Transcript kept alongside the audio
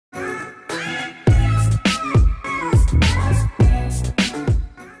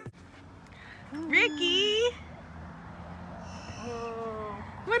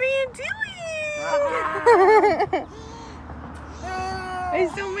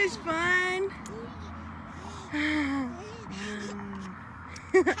much fun.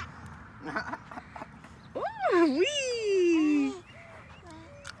 Ooh, wee.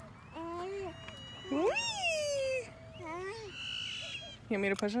 Wee. You want me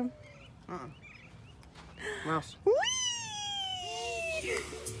to push him? Mouse. Wee.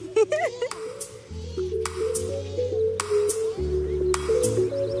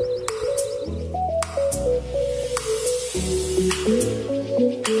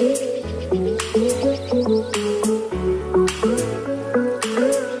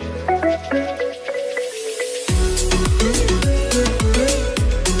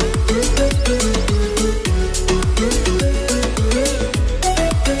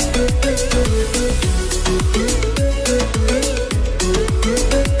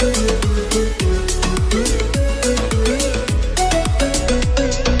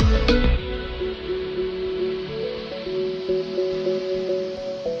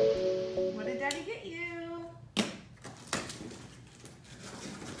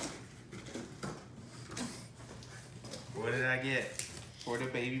 What did I get for the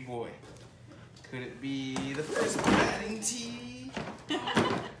baby boy? Could it be the first batting tee?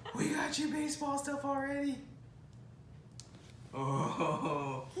 We got your baseball stuff already.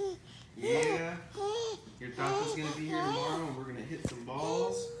 Oh, yeah. Your doctor's gonna be here tomorrow and we're gonna hit some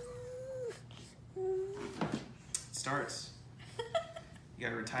balls. It starts. You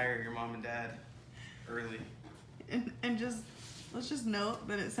gotta retire your mom and dad early. And just, let's just note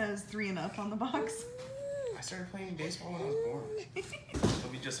that it says 3 and up on the box. I started playing baseball when I was born. It'll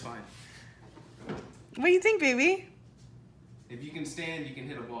be just fine. What do you think, baby? If you can stand, you can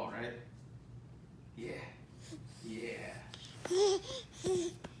hit a ball, right? Yeah. Yeah.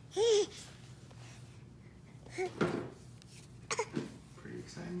 Pretty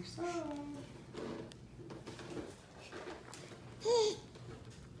exciting stuff.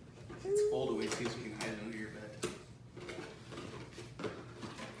 Let's fold away too so we can hide it under your bed.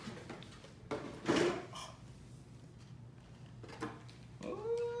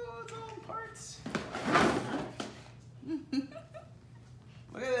 Oh, it's all in parts.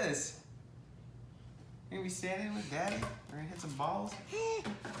 Look at this. You're gonna be standing with Daddy? We're gonna hit some balls?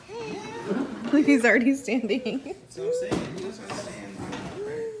 Yeah. He's already standing. That's what I'm saying. He knows how to stand.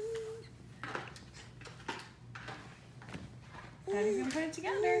 Right? Daddy's gonna put it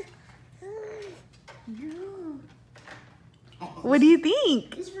together. Yeah. Oh, What do you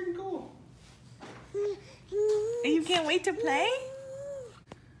think? this is freaking cool. You can't wait to play?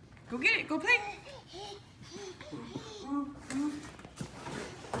 Go get it. Go play.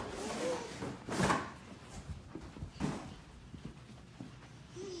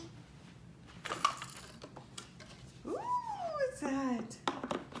 Ooh, what's that?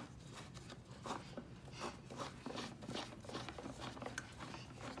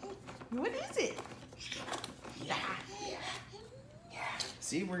 What is it? Yeah.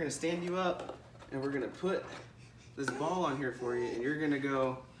 See, we're gonna stand you up and we're gonna put this ball on here for you and you're gonna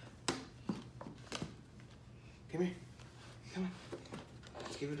go. Come here. Come on.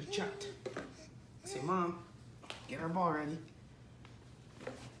 Let's give it a shot. Say, Mom, get our ball ready.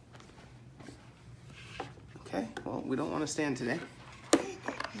 Okay, well, we don't want to stand today.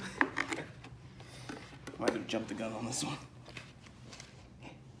 Might have jumped the gun on this one.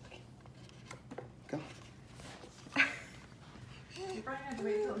 Go. You probably have to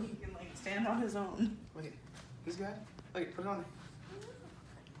wait till he can like stand on his own. Look it. He's got it. Look it. Put it on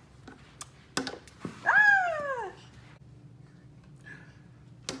there. Ah!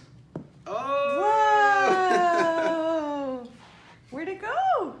 Oh! Whoa! Where'd it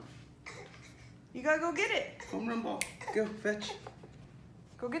go? You gotta go get it. Home run ball. Go, fetch.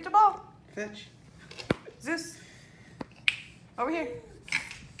 Go get the ball. Fetch. Zeus. Over here.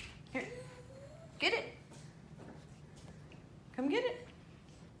 Here. Get it. Come get it.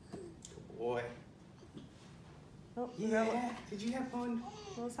 Good boy. Oh, Yeah. Did you have fun? a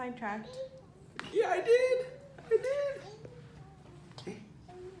little sidetracked. Yeah, I did. I did. Okay.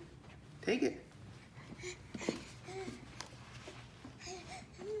 Take it.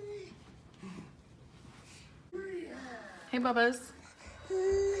 Hey, Bubba's.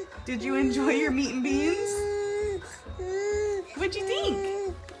 Did you enjoy your meat and beans? What'd you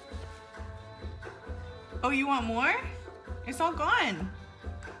think? Oh, you want more? It's all gone.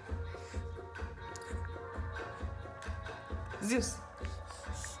 Zeus.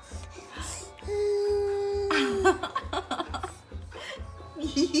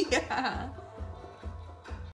 Yeah.